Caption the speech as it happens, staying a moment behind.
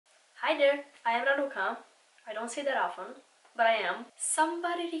Hi there, I am Raluca. I don't say that often, but I am.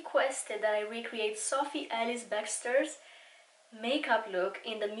 Somebody requested that I recreate Sophie Ellis-Bextor's makeup look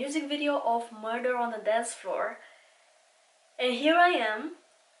in the music video of Murder on the Dance Floor. And here I am.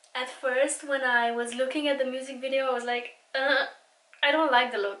 At first, when I was looking at the music video, I was like, I don't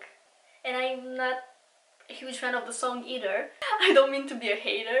like the look. And I'm not a huge fan of the song either. I don't mean to be a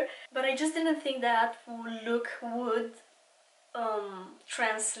hater, but I just didn't think that look would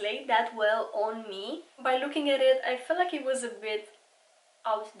translate that well on me. By looking at it, I felt like it was a bit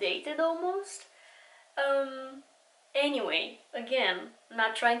outdated almost. Anyway, again,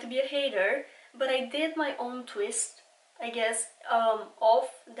 not trying to be a hater, but I did my own twist, I guess, of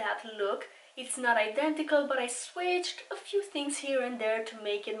that look. It's not identical, but I switched a few things here and there to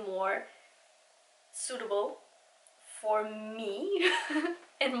make it more suitable for me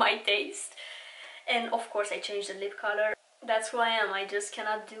and my taste. And of course I changed the lip color. That's who I am. I just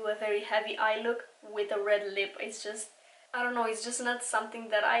cannot do a very heavy eye look with a red lip. It's just, I don't know, it's just not something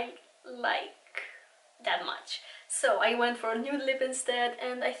that I like that much. So I went for a nude lip instead,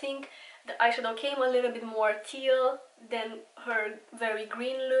 and I think the eyeshadow came a little bit more teal than her very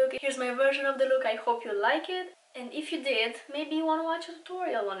green look. Here's my version of the look. I hope you like it. And if you did, maybe you want to watch a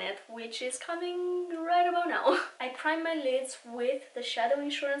tutorial on it, which is coming right about now. I primed my lids with the Shadow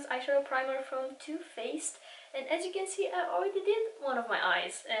Insurance eyeshadow primer from Too Faced. And as you can see, I already did one of my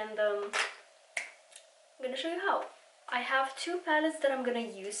eyes, and I'm gonna show you how. I have two palettes that I'm gonna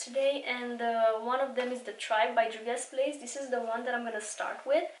use today, and one of them is the Tribe by Juvia's Place. This is the one that I'm gonna start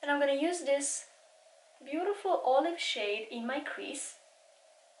with, and I'm gonna use this beautiful olive shade in my crease.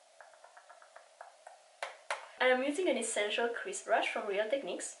 And I'm using an Essential Crease Brush from Real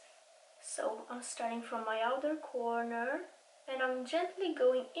Techniques. So I'm starting from my outer corner, and I'm gently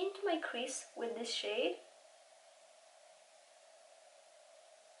going into my crease with this shade.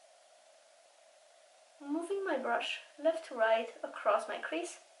 Moving my brush left to right across my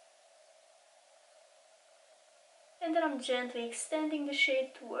crease, and then I'm gently extending the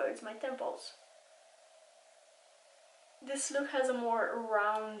shade towards my temples. This look has a more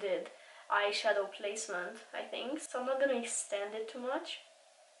rounded eyeshadow placement, I think, so I'm not going to extend it too much.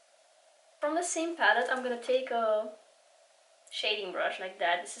 From the same palette, I'm going to take a shading brush like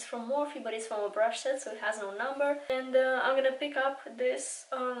that. This is from Morphe, but it's from a brush set, so it has no number. And I'm going to pick up this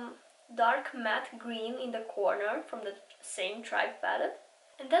dark matte green in the corner from the same Tribe palette,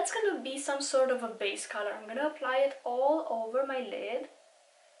 and that's gonna be some sort of a base color. I'm gonna apply it all over my lid,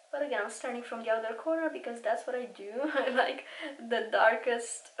 but again, I'm starting from the outer corner because that's what I do. I like the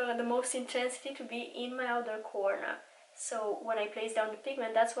darkest, the most intensity to be in my outer corner. So when I place down the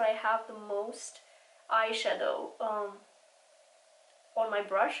pigment, that's where I have the most eyeshadow on my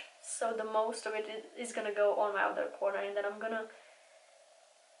brush, so the most of it is gonna go on my outer corner, and then I'm gonna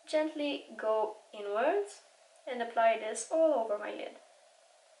gently go inwards and apply this all over my lid.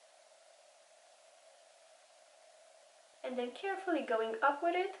 And then carefully going up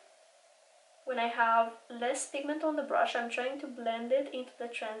with it. When I have less pigment on the brush, I'm trying to blend it into the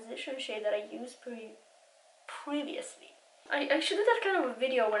transition shade that I used previously. I should do that kind of a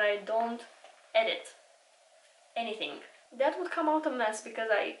video when I don't edit anything. That would come out a mess because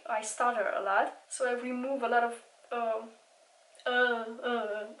I stutter a lot, so I remove a lot of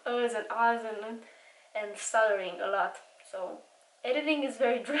and ahs and stuttering a lot, so editing is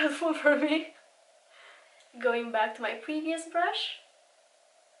very dreadful for me. Going back to my previous brush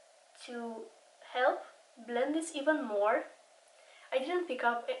to help blend this even more. I didn't pick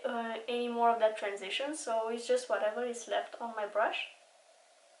up any more of that transition, so it's just whatever is left on my brush.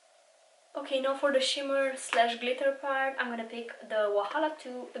 Okay, now for the shimmer slash glitter part, I'm gonna pick the Wahala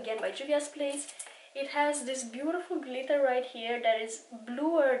 2, again by Juvia's Place. It has this beautiful glitter right here that is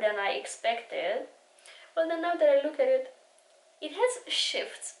bluer than I expected. Well, then now that I look at it, it has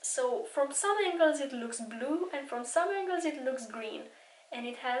shifts. So from some angles it looks blue, and from some angles it looks green. And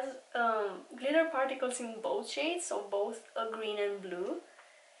it has glitter particles in both shades, so both green and blue.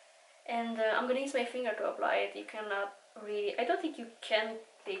 And I'm gonna use my finger to apply it. You cannot really, I don't think you can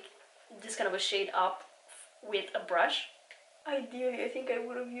pick this kind of a shade up with a brush. Ideally, I think I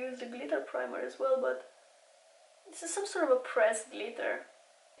would have used a glitter primer as well, but this is some sort of a pressed glitter.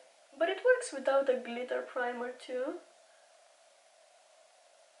 But it works without a glitter primer too.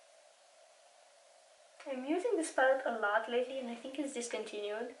 I'm using this palette a lot lately, and I think it's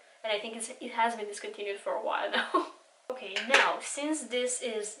discontinued. And I think it has been discontinued for a while now. Okay, now, since this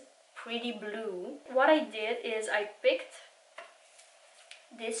is pretty blue, what I did is I picked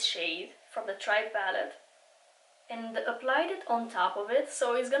this shade from the Tribe palette and applied it on top of it,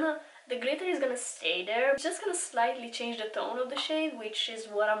 so it's gonna, The glitter is gonna stay there. It's just gonna slightly change the tone of the shade, which is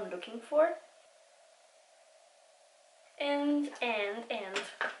what I'm looking for. And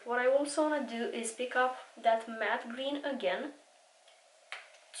what I also want to do is pick up that matte green again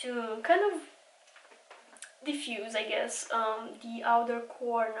to kind of diffuse, I guess, the outer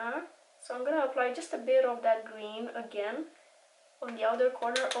corner. So I'm gonna apply just a bit of that green again on the outer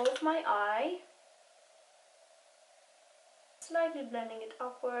corner of my eye, slightly blending it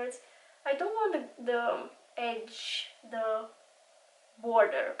upwards. I don't want the edge, the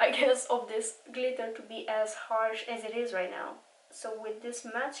border, I guess, of this glitter to be as harsh as it is right now. So with this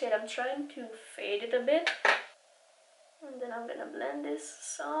matte shade, I'm trying to fade it a bit, and then I'm gonna blend this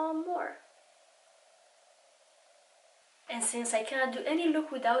some more. And since I cannot do any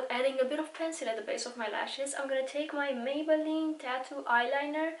look without adding a bit of pencil at the base of my lashes, I'm gonna take my Maybelline Tattoo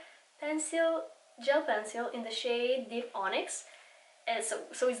Eyeliner pencil, gel pencil in the shade Deep Onyx, and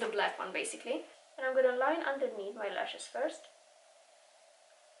so it's the black one basically. And I'm gonna line underneath my lashes first.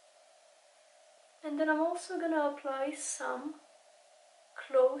 And then I'm also gonna apply some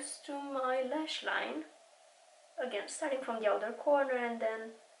close to my lash line. Again, starting from the outer corner and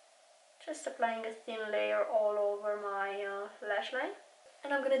then just applying a thin layer all over my lash line.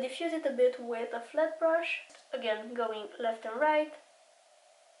 And I'm gonna diffuse it a bit with a flat brush, again going left and right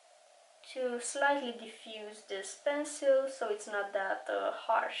to slightly diffuse this pencil so it's not that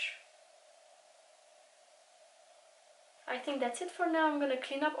harsh. I think that's it for now. I'm gonna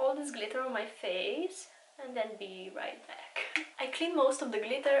clean up all this glitter on my face and then be right back. I cleaned most of the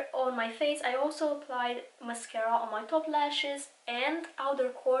glitter on my face. I also applied mascara on my top lashes and outer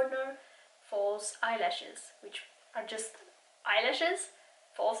corner false eyelashes, which are just eyelashes,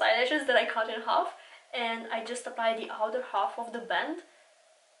 false eyelashes that I cut in half, and I just applied the outer half of the band.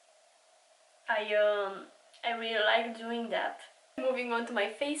 I really like doing that. Moving on to my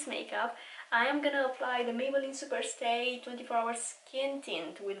face makeup, I am gonna apply the Maybelline Superstay 24-hour Skin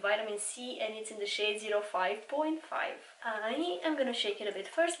Tint with vitamin C, and it's in the shade 05.5. I am gonna shake it a bit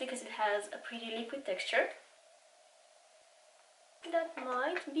first because it has a pretty liquid texture. That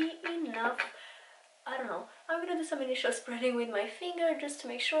might be enough. I don't know. I'm gonna do some initial spreading with my finger just to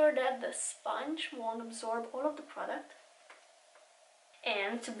make sure that the sponge won't absorb all of the product.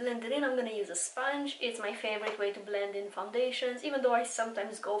 And to blend it in, I'm gonna use a sponge. It's my favorite way to blend in foundations, even though I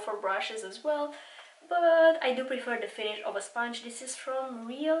sometimes go for brushes as well. But I do prefer the finish of a sponge. This is from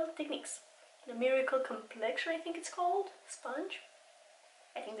Real Techniques. The Miracle Complexion, I think it's called, sponge.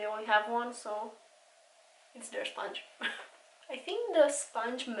 I think they only have one, so it's their sponge. I think the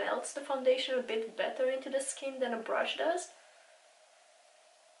sponge melts the foundation a bit better into the skin than a brush does.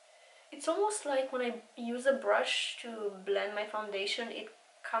 It's almost like when I use a brush to blend my foundation, it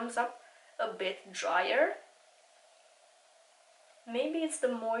comes up a bit drier. Maybe it's the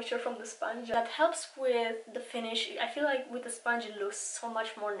moisture from the sponge that helps with the finish. I feel like with the sponge it looks so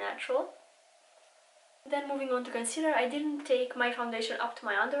much more natural. Then moving on to concealer, I didn't take my foundation up to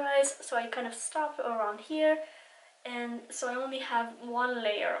my under eyes, so I kind of stopped around here. And so I only have one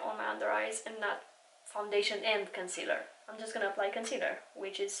layer on my under eyes and not foundation and concealer. I'm just gonna apply concealer,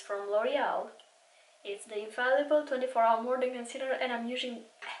 which is from L'Oreal. It's the Infallible 24-hour Morning Concealer, and I'm using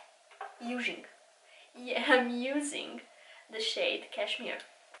the shade Cashmere.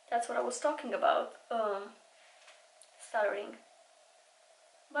 That's what I was talking about, stuttering.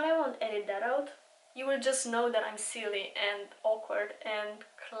 But I won't edit that out. You will just know that I'm silly and awkward and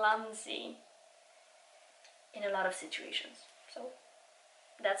clumsy in a lot of situations, so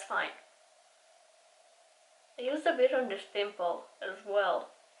that's fine. I used a bit on this pimple as well.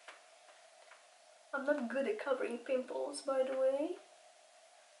 I'm not good at covering pimples, by the way,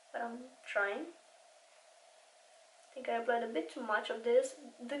 but I'm trying. I think I applied a bit too much of this.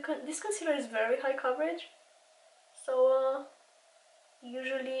 This concealer is very high coverage, so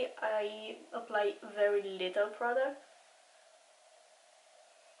usually I apply very little product.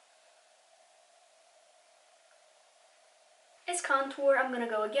 As contour, I'm gonna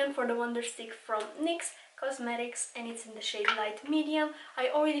go again for the Wonderstick from NYX Cosmetics, and it's in the shade Light Medium. I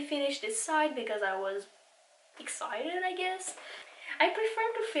already finished this side because I was excited, I guess. I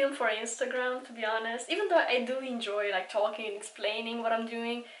prefer to film for Instagram, to be honest, even though I do enjoy like talking and explaining what I'm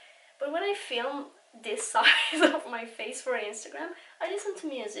doing. But when I film this side of my face for Instagram, I listen to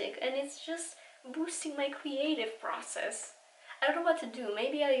music and it's just boosting my creative process. I don't know what to do.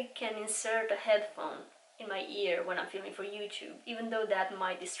 Maybe I can insert a headphone in my ear when I'm filming for YouTube, even though that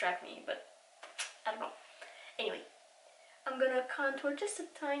might distract me, but I don't know. Anyway, I'm gonna contour just a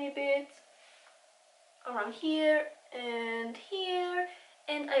tiny bit around here,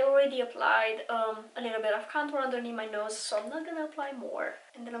 And I already applied a little bit of contour underneath my nose, so I'm not gonna apply more.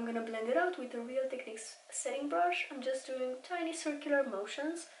 And then I'm gonna blend it out with the Real Techniques setting brush. I'm just doing tiny circular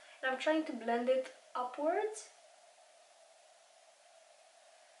motions, and I'm trying to blend it upwards.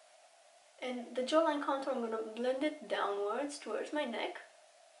 And the jawline contour, I'm gonna blend it downwards towards my neck.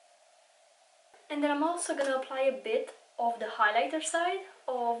 And then I'm also gonna apply a bit of the highlighter side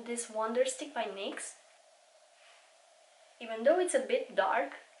of this Wonderstick by NYX. Even though it's a bit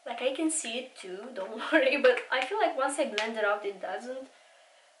dark, like I can see it too, don't worry, but I feel like once I blend it out it doesn't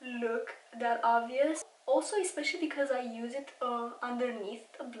look that obvious. Also, especially because I use it underneath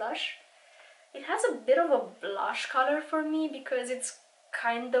a blush, it has a bit of a blush color for me because it's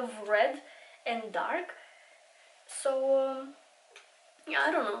kind of red and dark. So yeah,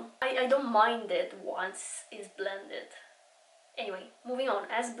 I don't know, I don't mind it once it's blended. Anyway, moving on.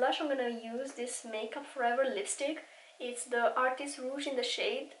 As blush, I'm gonna use this Makeup Forever lipstick. It's the Artist Rouge in the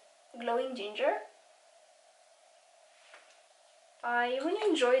shade Glowing Ginger. I really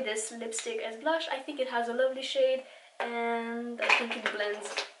enjoy this lipstick as blush. I think it has a lovely shade and I think it blends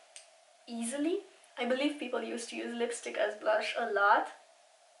easily. I believe people used to use lipstick as blush a lot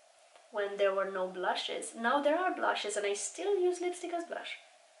when there were no blushes. Now there are blushes and I still use lipstick as blush.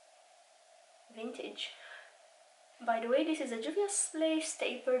 Vintage. By the way, this is a Juvia Lace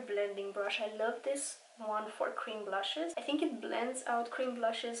Tapered Blending Brush. I love this one for cream blushes. I think it blends out cream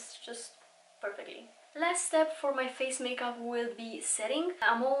blushes just perfectly. Last step for my face makeup will be setting.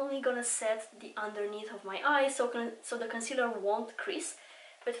 I'm only gonna set the underneath of my eyes so the concealer won't crease.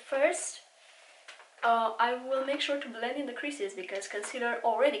 But first, I will make sure to blend in the creases because concealer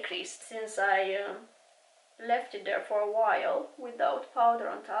already creased since I left it there for a while without powder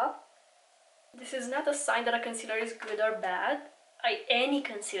on top. This is not a sign that a concealer is good or bad. Any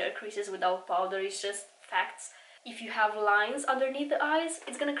concealer creases without powder, it's just facts. If you have lines underneath the eyes,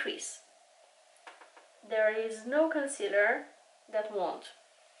 it's gonna crease. There is no concealer that won't.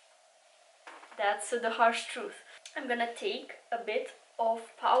 That's the harsh truth. I'm gonna take a bit of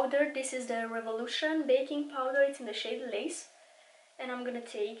powder. This is the Revolution baking powder, it's in the shade Lace. And I'm gonna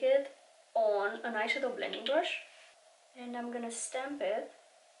take it on an eyeshadow blending brush. And I'm gonna stamp it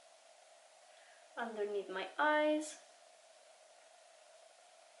underneath my eyes.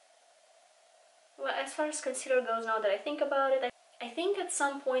 Well, as far as concealer goes, now that I think about it, I think at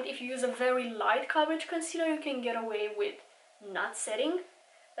some point if you use a very light coverage concealer you can get away with not setting.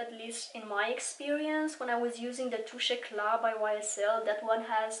 At least in my experience, when I was using the Touche Eclat by YSL, that one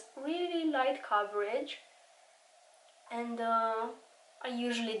has really light coverage and I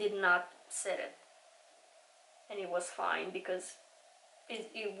usually did not set it. And it was fine because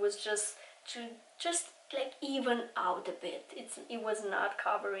it was just to like even out a bit. It was not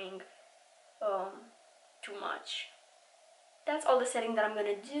covering too much. That's all the setting that I'm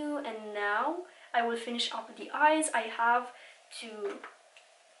gonna do, and now I will finish up the eyes. I have to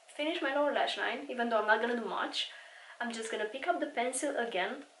finish my lower lash line, even though I'm not gonna do much. I'm just gonna pick up the pencil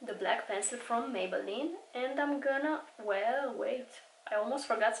again, the black pencil from Maybelline, and I'm gonna, well, wait, I almost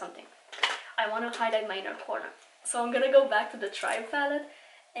forgot something. I wanna highlight my inner corner. So I'm gonna go back to the Tribe palette,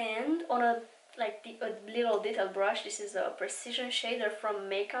 and on a little detail brush, this is a Precision Shader from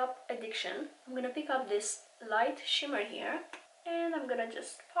Makeup Addiction. I'm gonna pick up this light shimmer here, and I'm gonna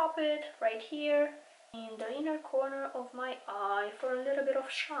just pop it right here in the inner corner of my eye for a little bit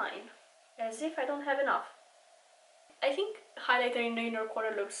of shine, as if I don't have enough. I think highlighter in the inner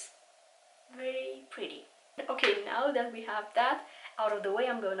corner looks very pretty. Okay, now that we have that out of the way,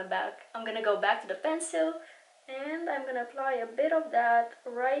 I'm gonna go back to the pencil, and I'm gonna apply a bit of that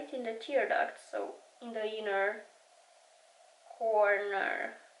right in the tear duct, so in the inner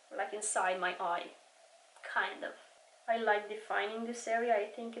corner, like inside my eye, kind of. I like defining this area, I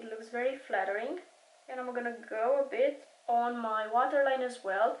think it looks very flattering. And I'm gonna go a bit on my waterline as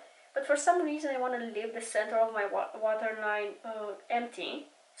well, but for some reason I want to leave the center of my waterline empty,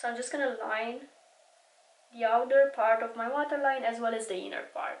 so I'm just gonna line the outer part of my waterline as well as the inner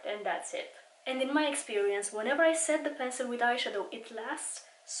part, and that's it. And in my experience, whenever I set the pencil with eyeshadow, it lasts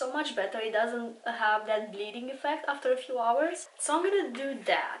so much better. It doesn't have that bleeding effect after a few hours. So I'm gonna do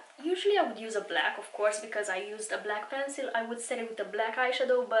that. Usually I would use a black, of course, because I used a black pencil. I would set it with a black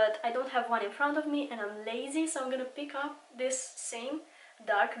eyeshadow, but I don't have one in front of me and I'm lazy, so I'm gonna pick up this same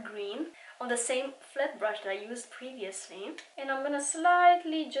dark green on the same flat brush that I used previously, and I'm gonna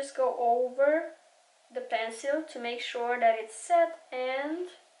slightly just go over the pencil to make sure that it's set, and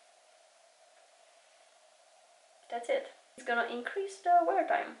that's it. It's gonna increase the wear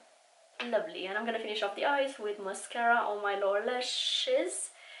time. Lovely. And I'm gonna finish off the eyes with mascara on my lower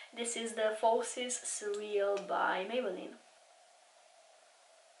lashes. This is the Falsies Surreal by Maybelline.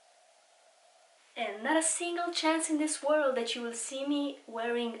 And not a single chance in this world that you will see me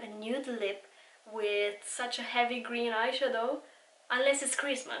wearing a nude lip with such a heavy green eyeshadow unless it's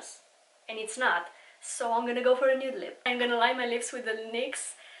Christmas, and it's not. So I'm gonna go for a nude lip. I'm gonna line my lips with the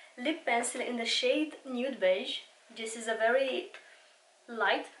NYX lip pencil in the shade Nude Beige. This is a very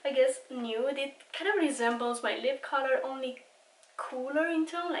light, I guess, nude. It kind of resembles my lip color, only cooler in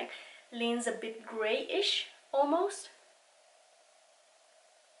tone, like leans a bit grayish almost.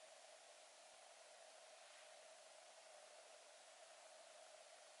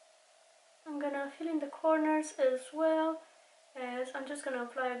 I'm gonna fill in the corners as well, as I'm just gonna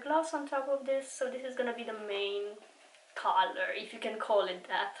apply a gloss on top of this, so this is gonna be the main color, if you can call it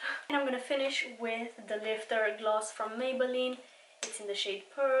that. And I'm gonna finish with the lifter gloss from Maybelline. It's in the shade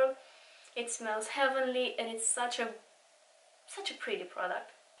Pearl. It smells heavenly, and it's such a pretty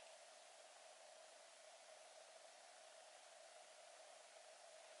product.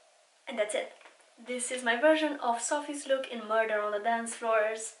 And that's it. This is my version of Sophie's look in Murder on the Dance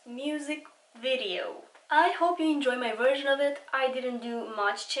Floor's music video. I hope you enjoy my version of it. I didn't do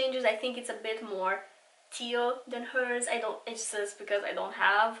much changes. I think it's a bit more teal than hers. It's just because I don't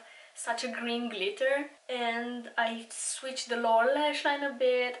have such a green glitter. And I switched the lower lash line a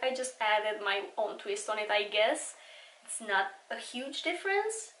bit. I just added my own twist on it, I guess. It's not a huge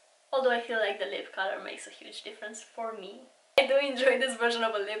difference, although I feel like the lip color makes a huge difference for me. I do enjoy this version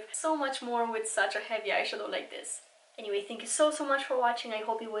of a lip so much more with such a heavy eyeshadow like this. Anyway, thank you so much for watching. I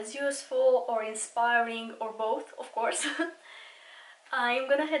hope it was useful or inspiring, or both, of course. I'm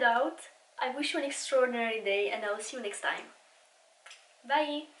gonna head out. I wish you an extraordinary day, and I will see you next time.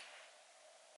 Bye!